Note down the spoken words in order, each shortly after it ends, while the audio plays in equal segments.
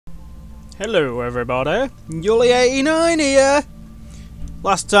Hello everybody, Yuli89 here!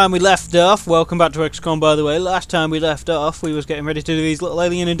 Last time we left off, welcome back to Xcom by the way, last time we left off we was getting ready to do these little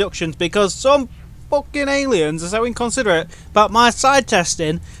alien inductions because some fucking aliens are so inconsiderate about my side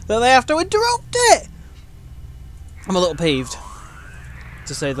testing that they have to interrupt it! I'm a little peeved,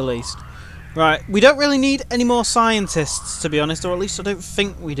 to say the least. Right, we don't really need any more scientists to be honest, or at least I don't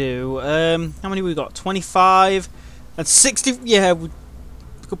think we do. How many we got? 25 and 60, yeah, we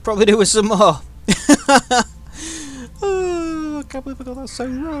could probably do with some more. Oh, I can't believe I got that so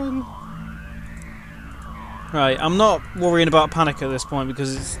wrong. Right, I'm not worrying about panic at this point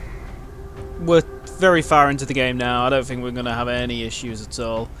because we're very far into the game now. I don't think we're going to have any issues at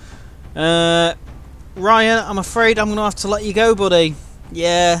all. Ryan, I'm afraid I'm going to have to let you go, buddy.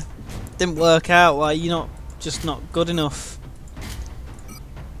 Yeah, didn't work out. Like, you're just not good enough.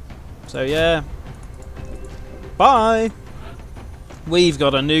 So yeah, bye. We've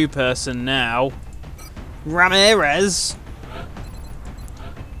got a new person now, Ramirez.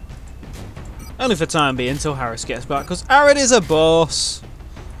 Only for time being, until Harris gets back, because Aaron is a boss.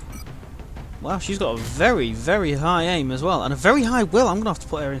 Wow, she's got a very, very high aim as well, and a very high will. I'm going to have to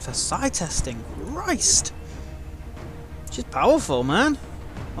put her in for side testing. Christ. She's powerful, man.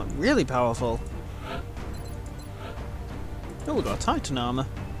 Like, really powerful. Oh, we've got a Titan armor.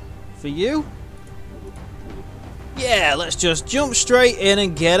 For you? Yeah, let's just jump straight in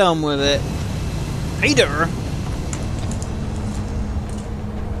and get on with it. Peter!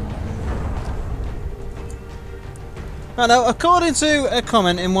 I know, according to a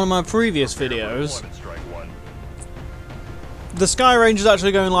comment in one of my previous videos, the Sky Range is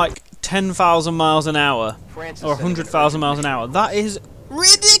actually going like 10,000 miles an hour, or 100,000 miles an hour. That is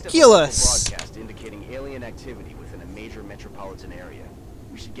ridiculous! Broadcast indicating alien activity within a major metropolitan area.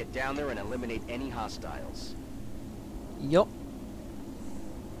 We should get down there and eliminate any hostiles. Yup.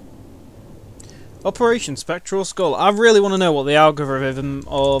 Operation Spectral Skull. I really want to know what the algorithm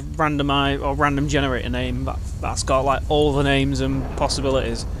or random generator name that's got like all the names and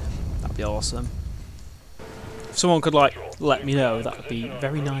possibilities. That'd be awesome. If someone could like let me know, that would be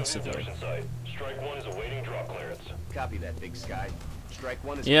very nice of you. Copy that, Big Sky. Strike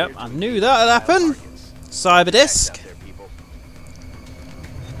one is yep, I knew that'd happen. Cyberdisk.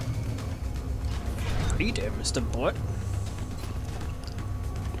 How you doing, Mr. Boy?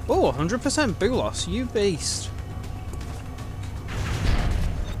 Oh, 100% Bulos, you beast.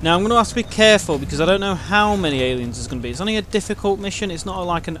 Now I'm going to have to be careful because I don't know how many aliens there's going to be. It's only a difficult mission, it's not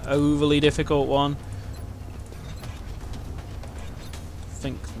like an overly difficult one. I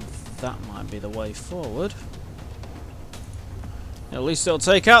think that might be the way forward. At least it'll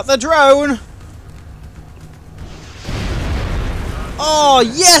take out the drone! Oh,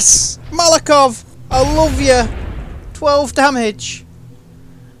 yes! Malakov! I love you! 12 damage!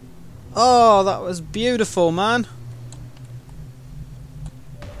 Oh, that was beautiful, man.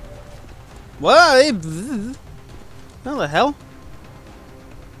 What? How the hell?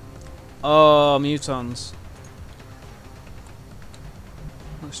 Oh, mutons.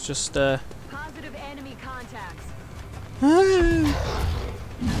 Let's just Positive enemy contacts.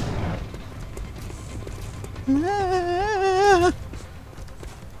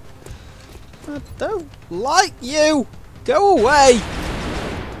 I don't like you. Go away.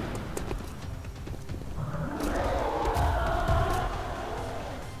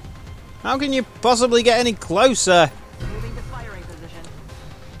 How can you possibly get any closer? Moving to firing position.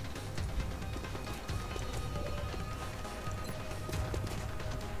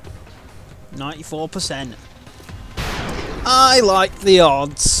 %. I like the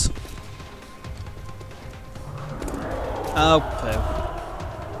odds. Oh, poo.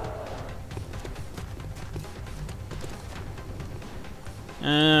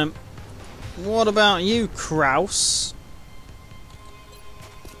 What about you, Kraus?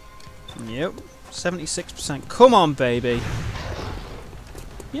 Yep, 76%. Come on, baby.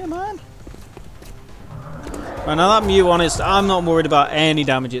 Yeah, man. Right, now that mute one is... I'm not worried about any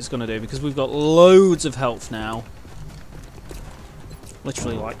damage it's going to do because we've got loads of health now.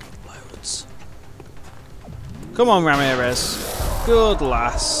 Literally, like, loads. Come on, Ramirez. Good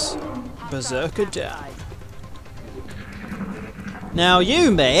lass. Berserker down. Now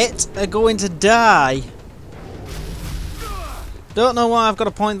you, mate, are going to die. Don't know why I've got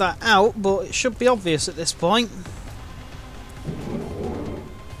to point that out, but it should be obvious at this point.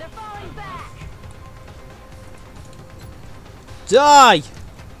 They're falling back. Die!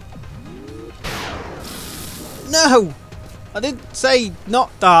 No! I didn't say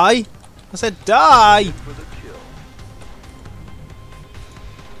not die. I said die!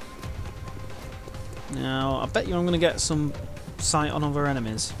 Now, I bet you I'm going to get some sight on other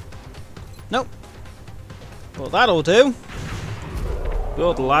enemies. Nope. But that'll do.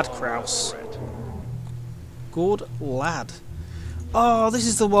 Good lad, Kraus. Good lad. Oh, this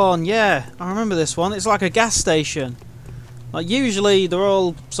is the one. Yeah, I remember this one. It's like a gas station. Like, usually they're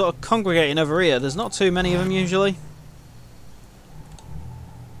all sort of congregating over here. There's not too many of them usually.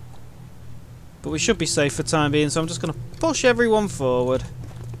 But we should be safe for time being, so I'm just going to push everyone forward.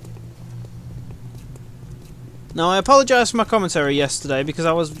 Now, I apologise for my commentary yesterday because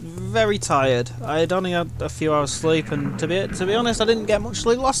I was very tired. I had only had a few hours sleep, and to be honest, I didn't get much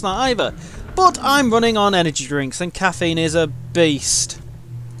sleep last night either. But I'm running on energy drinks, and caffeine is a beast.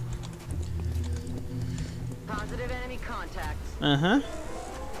 Positive enemy contacts. Uh-huh.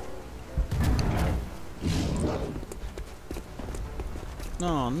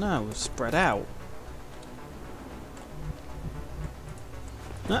 Oh no, we've spread out.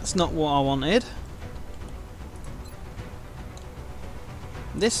 That's not what I wanted.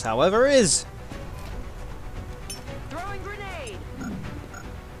 This, however, is. Throwing grenade.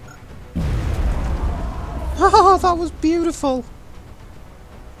 Oh, that was beautiful.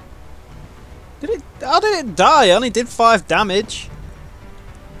 How did it die? I only did 5 damage.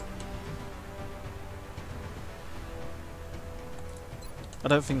 I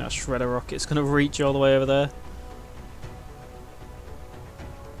don't think that shredder rocket's going to reach all the way over there.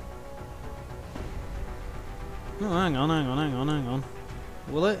 Oh, hang on.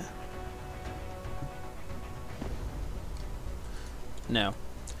 Will it? No.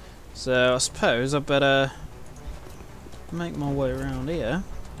 So I suppose I better make my way around here.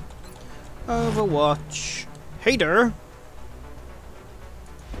 Overwatch. Hey there.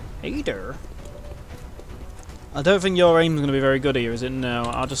 Hey there. I don't think your aim's going to be very good here, is it? No,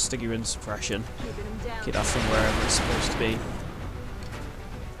 I'll just stick you in suppression. Keeping him down. Get that from wherever it's supposed to be.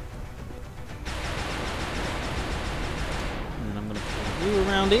 And then I'm going to pull you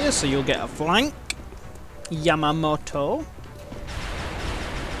around here so you'll get a flank. Yamamoto.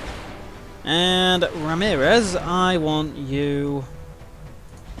 And Ramirez, I want you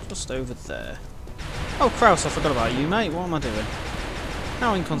just over there. Oh, Kraus, I forgot about you, mate. What am I doing?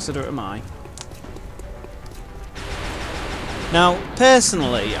 How inconsiderate am I? Now,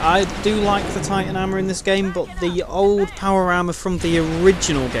 personally, I do like the Titan armor in this game, but the old power armor from the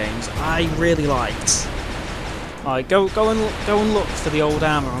original games, I really liked. Like, go and look for the old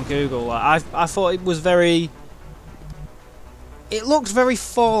armor on Google. Like, I thought it was very. It looked very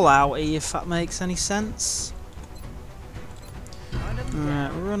Fallout-y, if that makes any sense.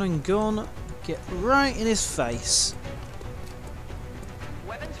 Alright, run and gun. Get right in his face.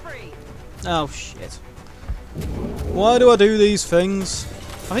 Weapons free. Oh shit. Why do I do these things?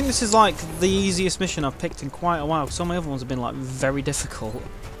 I think this is like the easiest mission I've picked in quite a while. Some of my other ones have been like very difficult.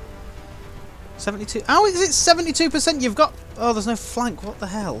 72. How is it 72%? You've got. Oh, there's no flank. What the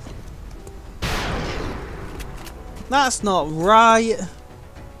hell? That's not right.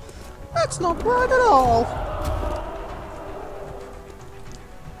 That's not right at all.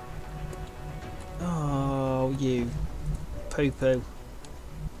 Oh, you poo-poo.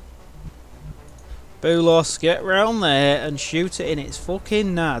 Bulos, get round there and shoot it in its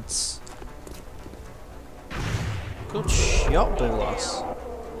fucking nads. Good shot, Bulos.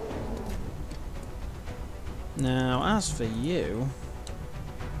 Now, as for you,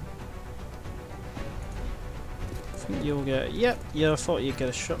 I think you'll get. Yep, yeah, I thought you'd get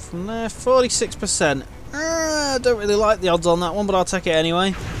a shot from there. 46%. I don't really like the odds on that one, but I'll take it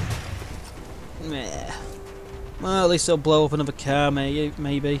anyway. Meh. Well, at least it'll blow up another car,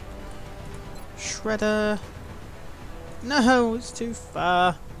 maybe. Shredder. No, it's too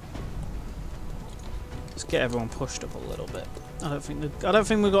far. Let's get everyone pushed up a little bit. I don't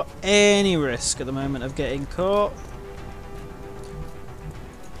think we've got any risk at the moment of getting caught.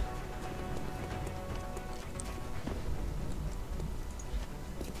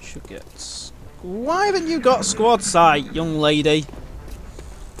 Should get. Why haven't you got squad sight, young lady?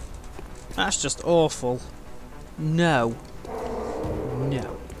 That's just awful. No.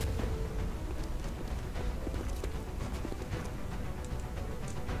 No.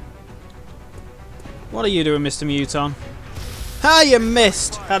 What are you doing, Mr. Muton? Ha, you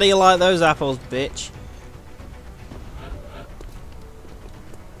missed! How do you like those apples, bitch?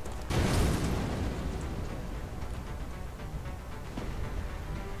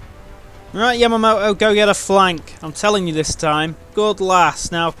 Right, Yamamoto, go get a flank. I'm telling you this time. Good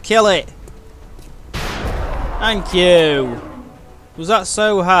lass. Now kill it. Thank you. Was that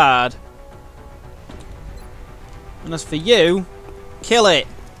so hard? And as for you, kill it.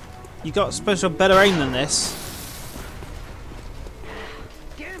 You got supposed to have better aim than this.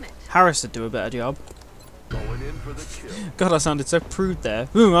 Damn it. Harris would do a better job. Going in for the kill. God, I sounded so prude there.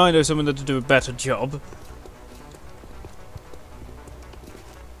 Ooh, I know someone that'll do a better job.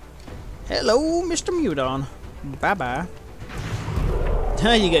 Hello, Mr. Mudon. Bye-bye.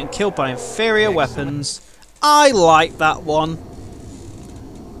 You're getting killed by inferior weapons. I like that one.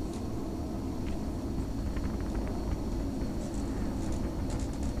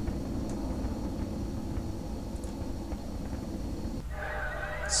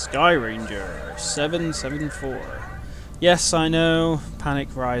 Sky Ranger 774. Yes, I know.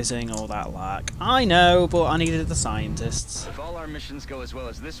 Panic rising, all that lack. I know, but I needed the scientists. If all our missions go as well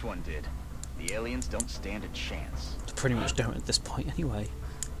as this one did, the aliens don't stand a chance. They pretty much don't at this point, anyway.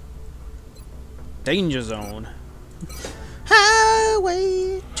 Danger zone.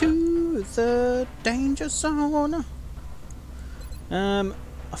 Highway to the danger zone. I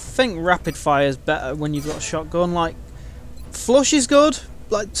think rapid fire is better when you've got a shotgun. Like, flush is good.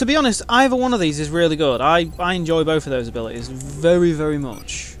 Like, to be honest, either one of these is really good. I enjoy both of those abilities very, very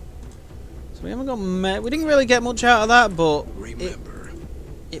much. So we haven't got we didn't really get much out of that, but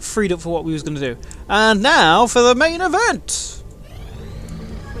it freed up for what we was going to do. And now for the main event.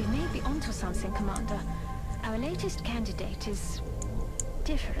 We may be onto something, Commander. Our latest candidate is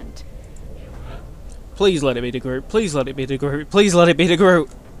different. Please let it be Degroot. Please let it be Degroot. Please let it be Degroot.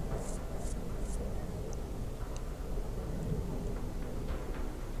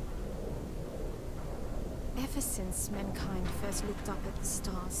 Ever since mankind first looked up at the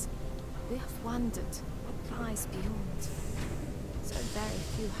stars, we have wondered what lies beyond. So very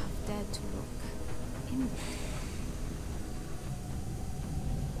few have dared to look inward.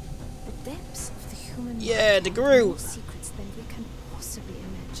 The depths of the human mind Yeah, hold Degroot. more secrets than we can possibly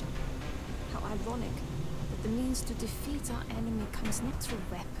imagine. How ironic that the means to defeat our enemy comes not through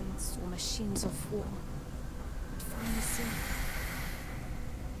weapons or machines of war, but from within.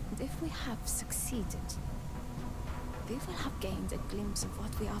 And if we have succeeded, we will have gained a glimpse of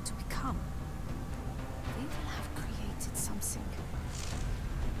what we are to become. We will have created something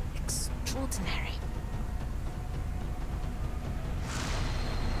extraordinary.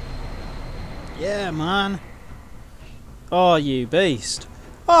 Yeah, man. Oh, you beast.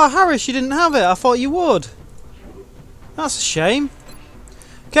 Oh, Harris, you didn't have it. I thought you would. That's a shame.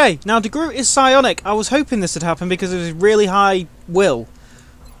 Okay, now Degroot is psionic. I was hoping this would happen because of his really high will.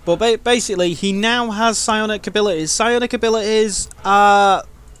 But basically, he now has psionic abilities. Psionic abilities are,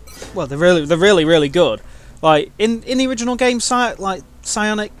 well, they're really good. Like in the original game, the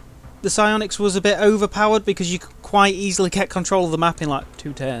psionics was a bit overpowered because you could quite easily get control of the map in like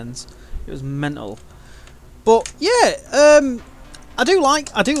 2 turns. It was mental. But yeah, I do like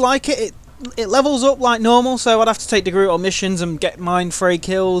it. It levels up like normal, so I'd have to take Degroot on missions and get mind fray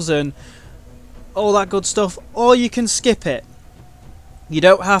kills and all that good stuff, or you can skip it. You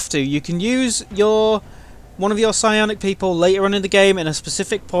don't have to. You can use one of your psionic people later on in the game in a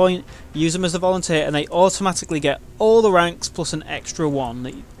specific point, use them as a volunteer, and they automatically get all the ranks plus an extra one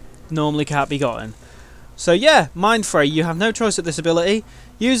that normally can't be gotten. So yeah, Mind Fray, you have no choice at this ability.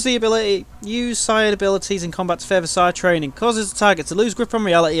 Use psi abilities in combat to favour psi training. Causes the target to lose grip on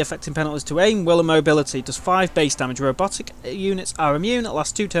reality, affecting penalties to aim, will and mobility. Does 5 base damage. Robotic units are immune. It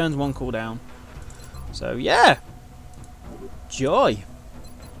lasts 2 turns, 1 cooldown. So yeah. Joy.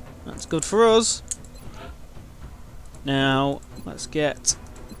 That's good for us. Now, let's get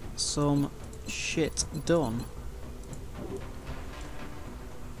some shit done.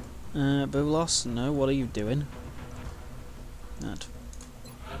 Bulos, no, what are you doing? That.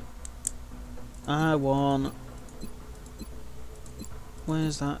 I want...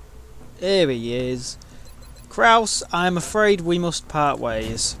 Where's that? Here he is. Kraus, I'm afraid we must part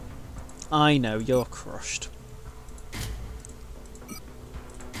ways. I know, you're crushed.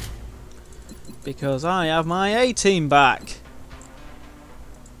 Because I have my A-team back.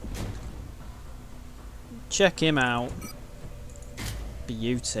 Check him out.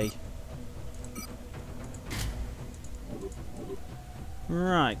 Beauty.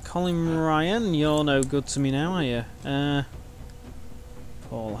 Right, Colin Ryan, you're no good to me now, are you?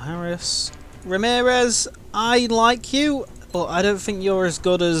 Paul Harris. Ramirez, I like you, but I don't think you're as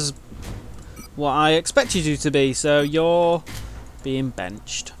good as what I expected you to be, so you're being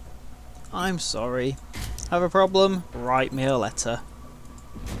benched. I'm sorry. Have a problem? Write me a letter.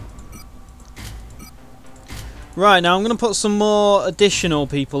 Right, now I'm going to put some more additional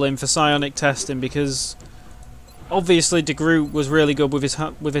people in for psionic testing because obviously Degroot was really good with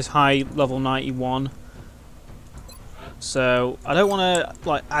his high level 91. So I don't want to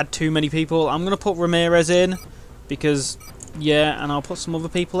like add too many people. I'm going to put Ramirez in because yeah, and I'll put some other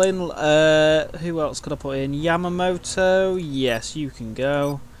people in. Who else could I put in? Yamamoto. Yes, you can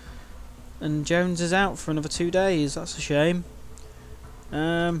go. And Jones is out for another 2 days. That's a shame.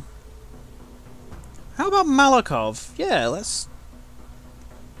 How about Malakov? Yeah, let's...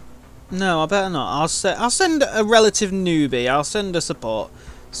 No, I better not. I'll send a relative newbie. I'll send a support.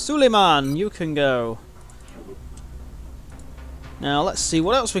 Suleiman, you can go. Now, let's see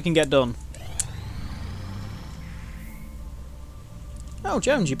what else we can get done. Oh,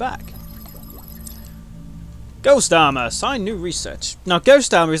 Jones, you're back. Ghost Armor. Sign new research. Now,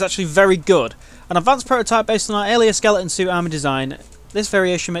 Ghost Armor is actually very good. An advanced prototype based on our earlier skeleton suit armor design. This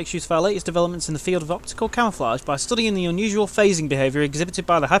variation makes use of our latest developments in the field of optical camouflage. By studying the unusual phasing behaviour exhibited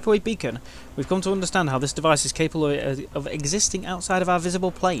by the hyperwave beacon, we've come to understand how this device is capable of existing outside of our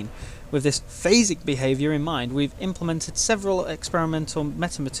visible plane. With this phasing behaviour in mind, we've implemented several experimental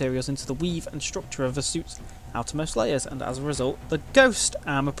metamaterials into the weave and structure of the suit's outermost layers, and as a result, the Ghost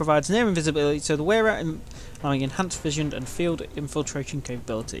Armor provides near invisibility to the wearer, allowing enhanced vision and field infiltration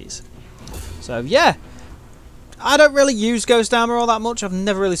capabilities. So, yeah. I don't really use Ghost Armor all that much. I've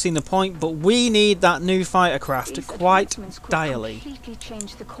never really seen the point, but we need that new fighter craft quite direly. Completely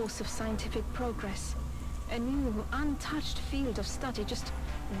change the course of scientific progress. A new, untouched field of study, just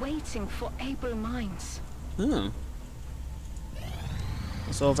waiting for able minds. That's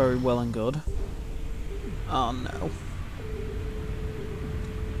all very well and good. Oh no.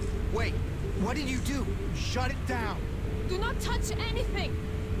 Wait, what did you do? Shut it down. Do not touch anything!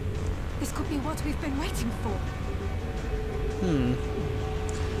 This could be what we've been waiting for.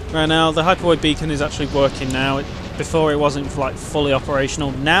 Right now, the hyperwave beacon is actually working now. Before it wasn't like fully operational.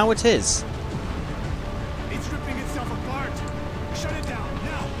 Now it is. It's ripping itself apart. Shut it down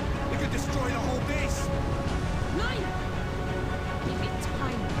now. It could destroy the whole base. Nine! Give it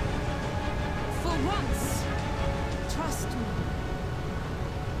time. For once. Trust me.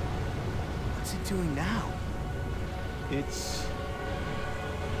 What's it doing now? It's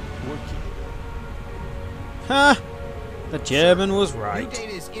working. Ha! The German was right. New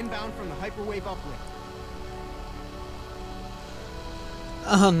data is inbound from the hyperwave uplink.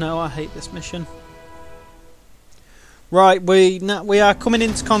 Oh no, I hate this mission. Right, we are coming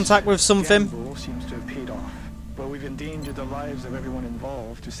into contact with something. Gamble seems to have paid off, but we've endangered the lives of everyone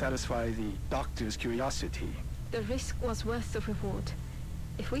involved to satisfy the doctor's curiosity. The risk was worth the reward.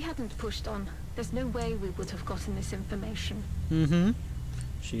 If we hadn't pushed on, there's no way we would have gotten this information.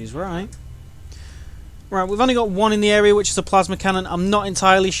 She's right. Right, we've only got one in the area, which is a plasma cannon. I'm not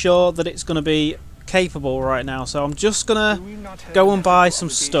entirely sure that it's going to be capable right now, so I'm just going to go and buy some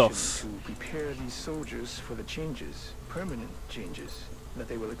stuff. To prepare these soldiers for the changes, permanent changes, that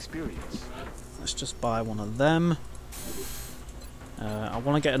they will experience. Let's just buy one of them. I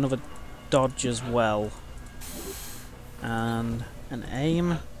want to get another dodge as well. And an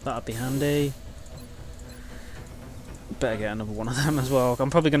aim, that'd be handy. Better get another one of them as well.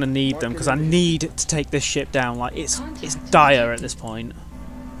 I'm probably going to need them because I need to take this ship down. Like it's dire at this point.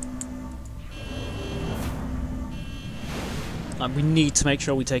 Like we need to make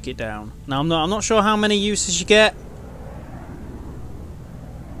sure we take it down. Now I'm not sure how many uses you get.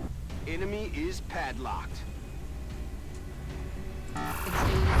 Enemy is padlocked.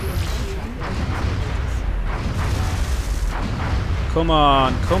 Come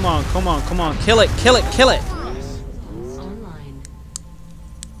on, come on, come on, come on. Kill it, kill it, kill it.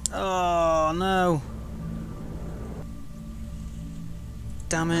 Oh no.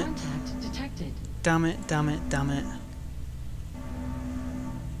 Damn it. Damn it, damn it, damn it.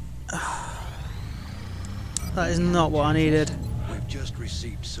 That is not what I needed. We've just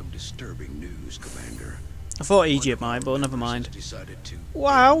received some disturbing news, Commander. I thought Egypt might, but never mind. Decided to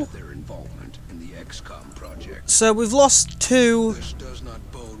Wow. their involvement in the Xcom project. So we've lost 2. This does not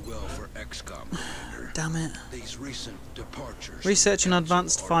bode well for Xcom, Commander. Damn it. These recent departures. Research an from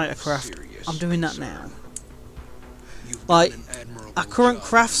advanced Council fighter are of craft. serious I'm doing that concern. now. You've Like, done an admirable our current job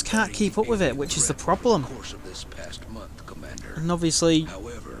crafts can't studying keep up with it, alien which is the threat problem. over the course of this past month, Commander. And obviously,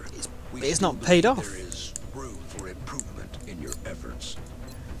 However, we it's still not paid believe off. There is room for improvement in your efforts.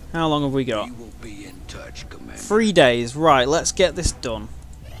 how long have we got? We will be in touch, Commander. 3 days. Right, let's get this done.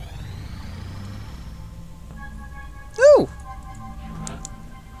 Ooh!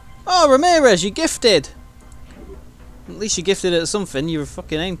 Oh, Ramirez, you gifted! At least you gifted at something. Your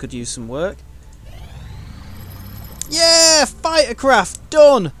fucking aim could use some work. Yeah! Fighter craft!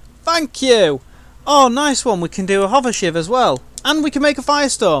 Done! Thank you! Oh, nice one. We can do a hover shiv as well. And we can make a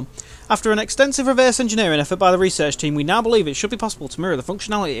firestorm. After an extensive reverse engineering effort by the research team, we now believe it should be possible to mirror the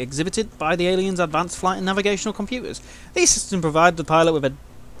functionality exhibited by the aliens' advanced flight and navigational computers. These systems provide the pilot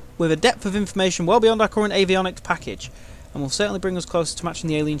with a depth of information well beyond our current avionics package. and will certainly bring us closer to matching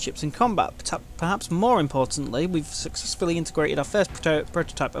the alien ships in combat. Perhaps more importantly, we've successfully integrated our first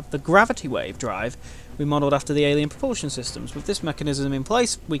prototype of the gravity wave drive we modelled after the alien propulsion systems. With this mechanism in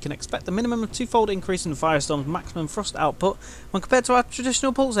place, we can expect a minimum of 2-fold increase in the Firestorm's maximum thrust output when compared to our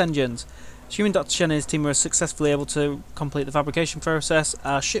traditional pulse engines. Assuming Dr. Shen and his team are successfully able to complete the fabrication process,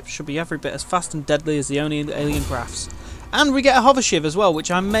 our ships should be every bit as fast and deadly as the only alien crafts. And we get a hover shiv as well,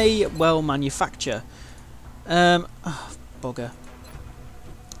 which I may well manufacture. Bugger.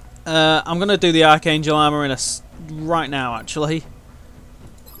 I'm going to do the Archangel armor right now, actually.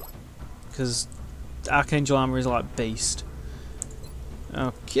 Because Archangel armor is like beast.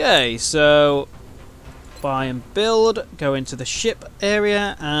 Okay, so buy and build, go into the ship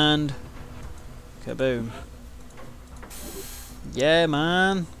area, and kaboom. Yeah,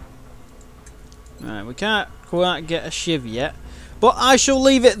 man. Right, we can't quite get a shiv yet. But I shall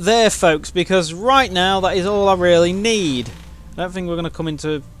leave it there, folks, because right now that is all I really need. I don't think we're going to come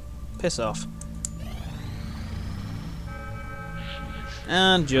into piss off.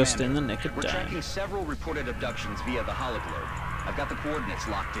 And just in the nick of We're time. tracking several reported abductions via the hologlobe. I've got the coordinates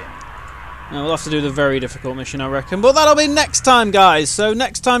locked in. Now we'll have to do the very difficult mission, I reckon. But that'll be next time, guys. So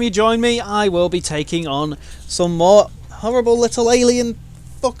next time you join me, I will be taking on some more horrible little alien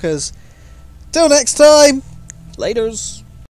fuckers. Till next time. Laters.